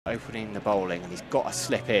opening the bowling, and he's got to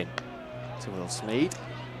slip in to Will Smeed,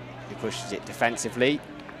 who pushes it defensively.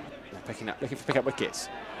 Looking to pick up wickets.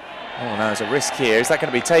 Oh, now there's a risk here. Is that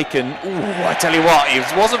going to be taken? Ooh, I tell you what, it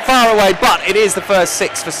wasn't far away, but it is the first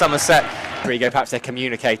 6 for Somerset. Here you go, perhaps they're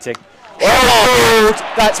communicating. Oh,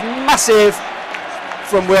 that's massive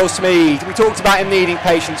from Will Smeed. We talked about him needing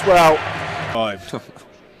patience. Well, oh,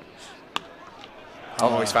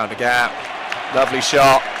 he's found a gap. Lovely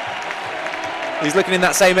shot. He's looking in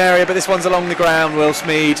that same area, but this one's along the ground, Will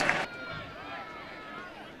Smeed.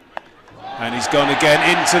 And he's gone again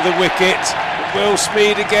into the wicket. Will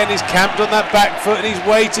Smeed again is camped on that back foot and he's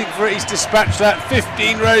waiting for it. He's dispatched that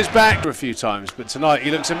 15 rows back a few times, but tonight he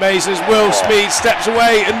looks amazing as Will Smeed steps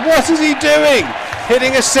away. And what is he doing?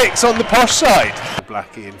 Hitting a 6 on the posh side.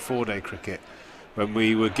 Blackie in 4-day cricket, when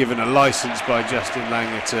we were given a licence by Justin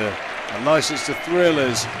Langer to a licence to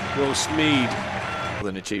thrillers, Will Smeed. More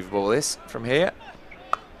than achievable this from here.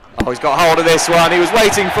 Oh, he's got hold of this one. He was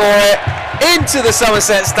waiting for it. Into the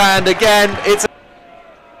Somerset stand again.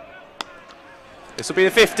 This will be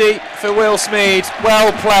the 50 for Will Smeed.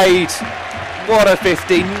 Well played. What a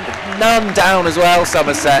 50. None down as well,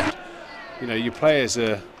 Somerset. You know, your players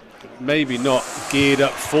are maybe not geared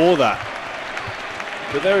up for that,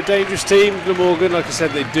 but they're a dangerous team, Glamorgan. Like I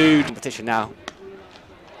said, they do. Competition now.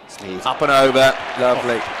 Smeed. Up and over.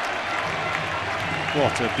 Lovely.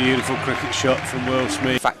 What a beautiful cricket shot from Will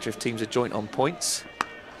Smeed. Factor if teams are joint on points.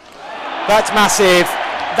 That's massive.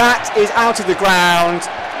 That is out of the ground.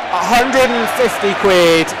 150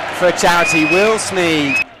 quid for a charity. Will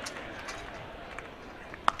Smeed.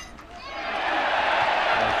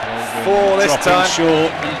 4 this time.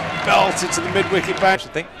 Short and belted to the mid-wicket back. I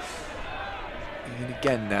think. And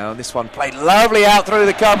again now, this one played lovely out through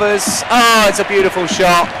the covers. Oh, it's a beautiful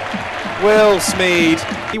shot. Will Smeed.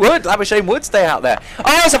 He would. Labuschagne would stay out there.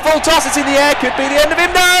 Oh, it's a full toss. It's in the air. Could be the end of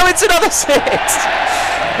him. No, it's another 6.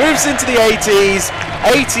 Moves into the 80s.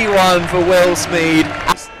 81 for Will Smeed.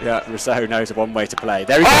 Yeah, Rousseau knows of one way to play.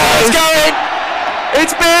 There he goes. Oh, it's going.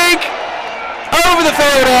 It's big. Over the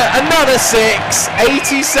fielder. Another 6.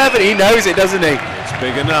 87. He knows it, doesn't he? It's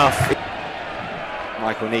big enough.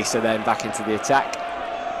 Michael Nisa then back into the attack.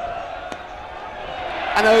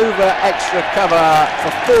 And over extra cover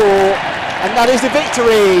for 4. And that is the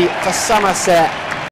victory for Somerset.